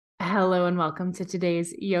Hello and welcome to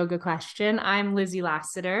today's yoga question. I'm Lizzie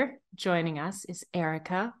Lasater. Joining us is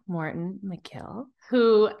Erica Morton Magill,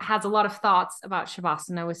 who has a lot of thoughts about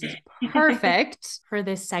Shavasana, which is perfect for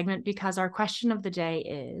this segment because our question of the day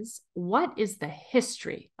is, what is the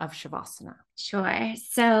history of Shavasana? Sure.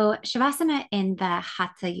 So Shavasana in the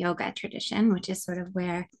Hatha yoga tradition, which is sort of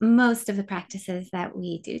where most of the practices that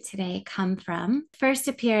we do today come from, first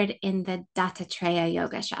appeared in the Dattatreya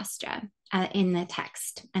Yoga Shastra. In the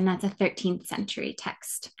text, and that's a 13th century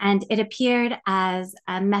text. And it appeared as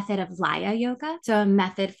a method of Laya yoga, so a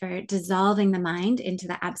method for dissolving the mind into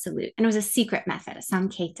the absolute. And it was a secret method, a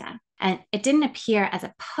Samkheta. And it didn't appear as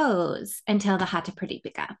a pose until the Hatha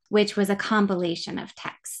Pradipika, which was a compilation of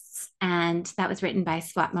texts. And that was written by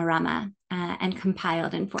Swatmarama and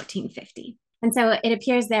compiled in 1450. And so it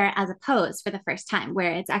appears there as a pose for the first time,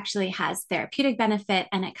 where it actually has therapeutic benefit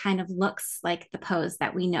and it kind of looks like the pose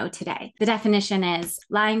that we know today. The definition is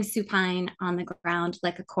lying supine on the ground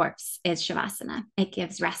like a corpse is Shavasana. It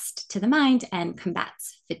gives rest to the mind and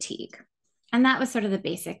combats fatigue. And that was sort of the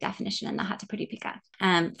basic definition in the Hatha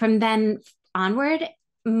Pradipika. From then onward,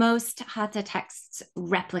 most Hatha texts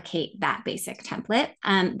replicate that basic template.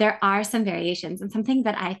 There are some variations, and something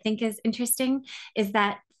that I think is interesting is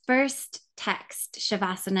that first text,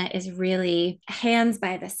 Shavasana, is really hands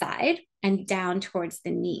by the side and down towards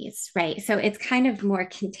the knees, right? So it's kind of more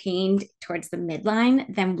contained towards the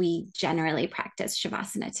midline than we generally practice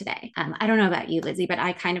Shavasana today. I don't know about you, Lizzie, but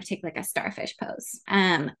I kind of take like a starfish pose.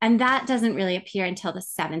 And that doesn't really appear until the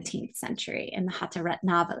 17th century in the Hatha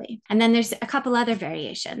Ratnavali. And then there's a couple other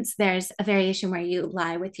variations. There's a variation where you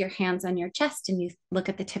lie with your hands on your chest and you look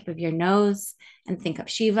at the tip of your nose and think of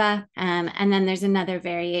Shiva. And then there's another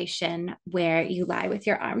variation where you lie with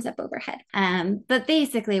your arms up overhead. But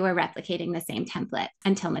basically, we're replicating the same template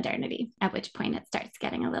until modernity, at which point it starts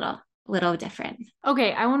getting a little different.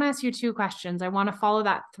 Okay, I want to ask you two questions. I want to follow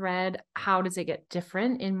that thread. How does it get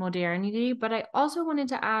different in modernity? But I also wanted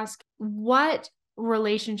to ask, what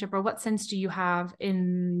relationship or what sense do you have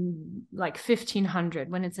in like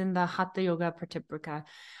 1500 when it's in the Hatha Yoga Pratipika?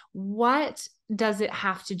 What does it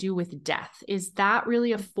have to do with death? Is that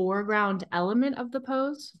really a foreground element of the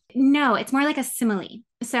pose? No, it's more like a simile.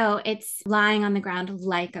 So it's lying on the ground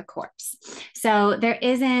like a corpse. So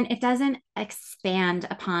it doesn't expand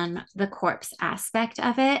upon the corpse aspect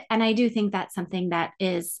of it. And I do think that's something that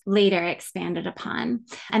is later expanded upon.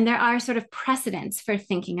 And there are sort of precedents for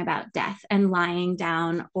thinking about death and lying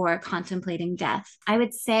down or contemplating death. I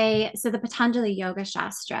would say, so the Patanjali Yoga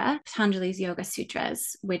Shastra, Patanjali's Yoga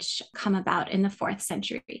Sutras, which come about in the 4th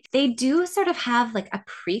century, they do sort of have like a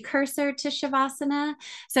precursor to Shavasana.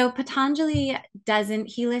 So Patanjali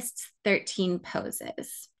he lists 13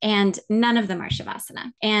 poses and none of them are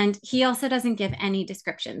Shavasana. And he also doesn't give any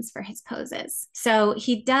descriptions for his poses. So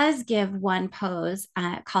he does give one pose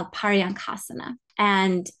called Paryankasana.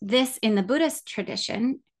 And this in the Buddhist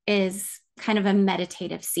tradition is kind of a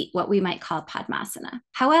meditative seat, what we might call Padmasana.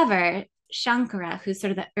 However, Shankara, who's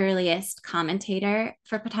sort of the earliest commentator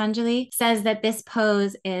for Patanjali, says that this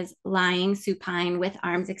pose is lying supine with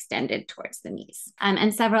arms extended towards the knees.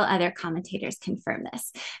 And several other commentators confirm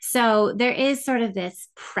this. So there is sort of this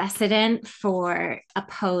precedent for a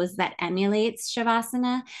pose that emulates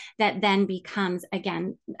Shavasana that then becomes,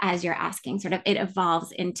 again, as you're asking, sort of it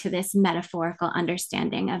evolves into this metaphorical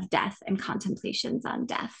understanding of death and contemplations on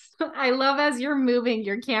death. I love as you're moving,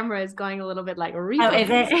 your camera is going a little bit like Oh, is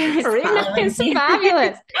it? It's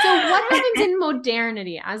fabulous. So what happens in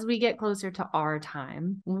modernity as we get closer to our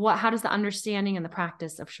time? How does the understanding and the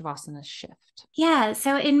practice of Shavasana shift? Yeah.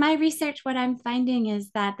 So in my research, what I'm finding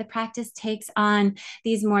is that the practice takes on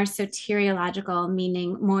these more soteriological,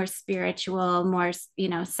 meaning more spiritual, more,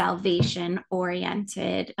 salvation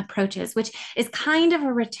oriented approaches, which is kind of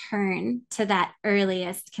a return to that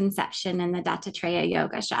earliest conception in the Dattatreya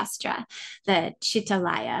Yoga Shastra, the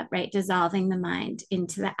Chittalaya, right? Dissolving the mind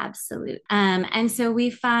into the absolute. And so we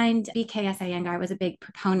find B.K.S. Iyengar was a big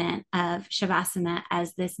proponent of Shavasana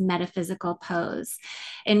as this metaphysical pose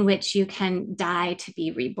in which you can die to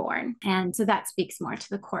be reborn. And so that speaks more to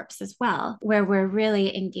the corpse as well, where we're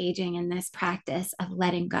really engaging in this practice of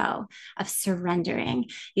letting go, of surrendering.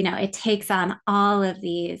 It takes on all of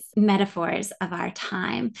these metaphors of our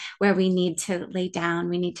time where we need to lay down,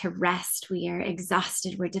 we need to rest, we are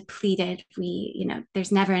exhausted, we're depleted,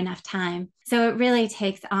 there's never enough time. So it really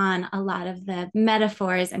takes on a lot of the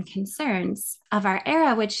metaphors and concerns of our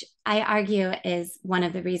era, which I argue is one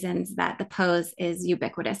of the reasons that the pose is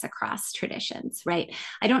ubiquitous across traditions, right?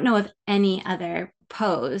 I don't know of any other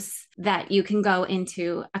pose that you can go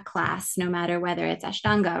into a class, no matter whether it's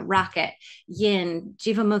Ashtanga, Rocket, Yin,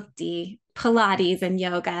 Jivamukti, Pilates and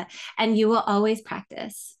yoga, and you will always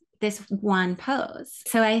practice this one pose.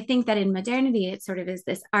 So I think that in modernity, it sort of is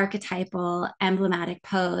this archetypal, emblematic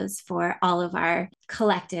pose for all of our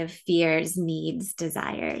collective fears, needs,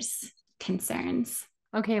 desires, concerns.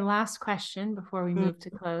 Okay, last question before we move to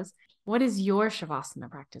close. What is your Shavasana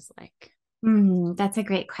practice like? That's a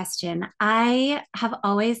great question. I have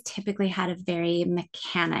always typically had a very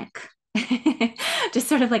mechanic, just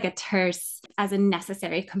sort of like a terse as a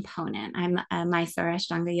necessary component. I'm a Mysore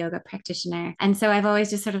Ashtanga yoga practitioner. And so I've always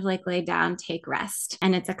just sort of like laid down, take rest,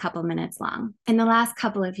 and it's a couple minutes long. In the last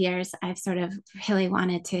couple of years, I've sort of really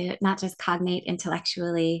wanted to not just cognate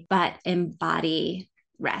intellectually, but embody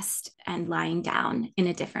rest and lying down in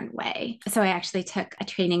a different way. So I actually took a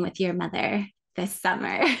training with your mother this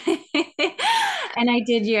summer. And I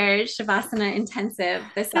did your Shavasana intensive,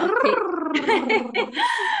 the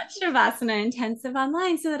Shavasana intensive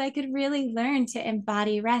online so that I could really learn to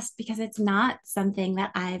embody rest, because it's not something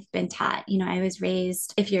that I've been taught. You know, I was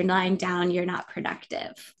raised, if you're lying down, you're not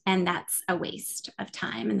productive. And that's a waste of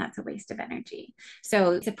time and that's a waste of energy.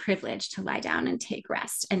 So it's a privilege to lie down and take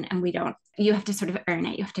rest. And we don't, you have to sort of earn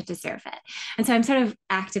it, you have to deserve it. And so I'm sort of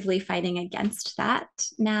actively fighting against that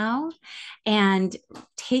now. And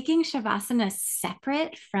taking Shavasana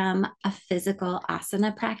separate from a physical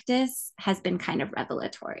asana practice has been kind of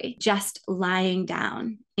revelatory. Just lying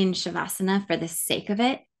down in Shavasana for the sake of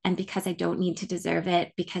it, and because I don't need to deserve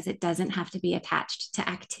it, because it doesn't have to be attached to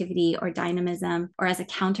activity or dynamism or as a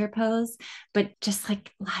counter pose, but just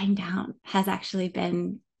like lying down has actually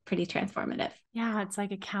been pretty transformative. Yeah, it's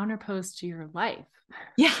like a counterpose to your life.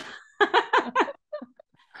 Yeah.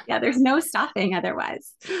 Yeah, there's no stopping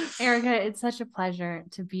otherwise. Erica, it's such a pleasure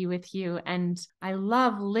to be with you. And I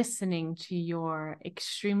love listening to your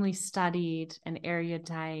extremely studied and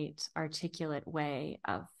erudite, articulate way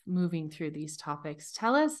of moving through these topics.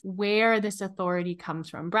 Tell us where this authority comes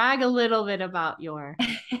from. Brag a little bit about your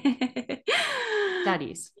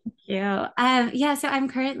studies. Thank you. Yeah, so I'm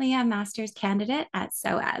currently a master's candidate at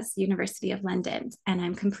SOAS, University of London, and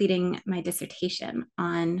I'm completing my dissertation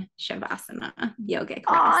on Shavasana, yogic rest.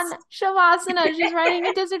 On Shavasana. She's writing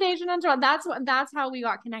a dissertation on Shavasana. That's how we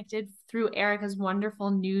got connected, through Erica's wonderful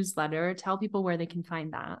newsletter. Tell people where they can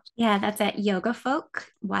find that. Yeah, that's at yogafolk,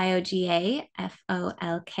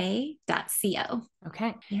 yogafolk.co.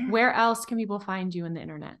 Okay. Yeah. Where else can people find you on the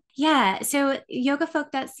internet? Yeah, so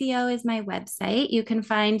yogafolk.co is my website. You can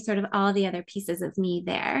find sort of all the other pieces of me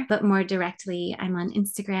there, but more directly, I'm on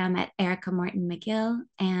Instagram at Erica Morton Magill,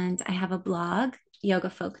 and I have a blog,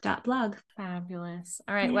 yogafolk.blog. Fabulous.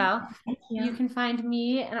 All right. Yeah, well, you. You can find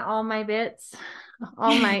me and all my bits,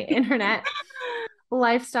 all my internet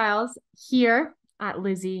lifestyles here at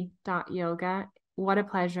lizzie.yoga. What a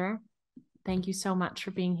pleasure. Thank you so much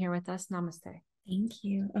for being here with us. Namaste. Thank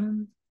you.